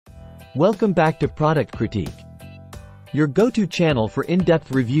Welcome back to Product Critique, your go-to channel for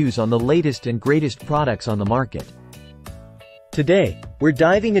in-depth reviews on the latest and greatest products on the market. Today, we're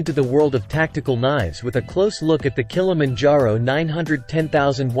diving into the world of tactical knives with a close look at the Kilimanjaro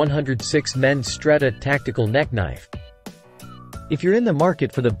 910106 men's Stretta tactical neck knife. If you're in the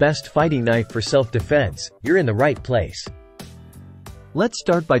market for the best fighting knife for self-defense, you're in the right place. Let's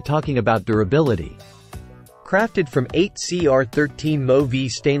start by talking about durability. Crafted from 8cr13 Mo-V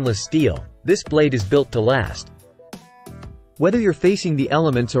stainless steel, this blade is built to last. Whether you're facing the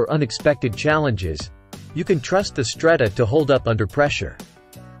elements or unexpected challenges, you can trust the Stretta to hold up under pressure.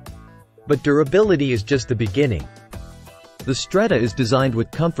 But durability is just the beginning. The Stretta is designed with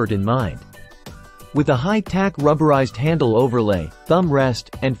comfort in mind. With a high-tack rubberized handle overlay, thumb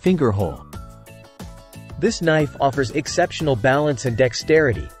rest, and finger hole. This knife offers exceptional balance and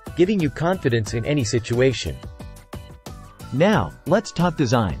dexterity, giving you confidence in any situation. Now, let's talk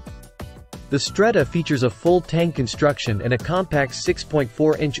design. The Stretta features a full tang construction and a compact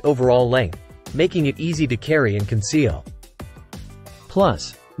 6.4-inch overall length, making it easy to carry and conceal.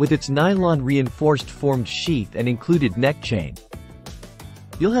 Plus, with its nylon-reinforced formed sheath and included neck chain,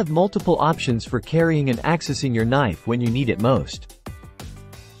 you'll have multiple options for carrying and accessing your knife when you need it most.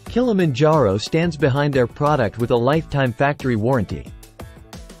 Kilimanjaro stands behind their product with a lifetime factory warranty,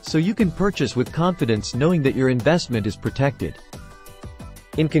 so you can purchase with confidence knowing that your investment is protected.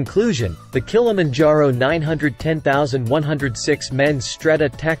 In conclusion, the Kilimanjaro 910106 men's Stretta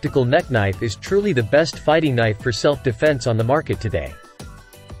tactical neck knife is truly the best fighting knife for self-defense on the market today.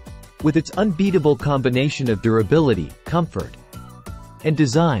 With its unbeatable combination of durability, comfort, and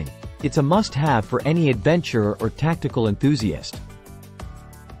design, it's a must-have for any adventurer or tactical enthusiast.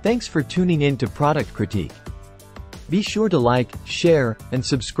 Thanks for tuning in to Product Critique. Be sure to like, share, and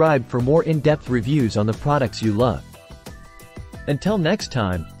subscribe for more in-depth reviews on the products you love. Until next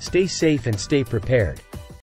time, stay safe and stay prepared.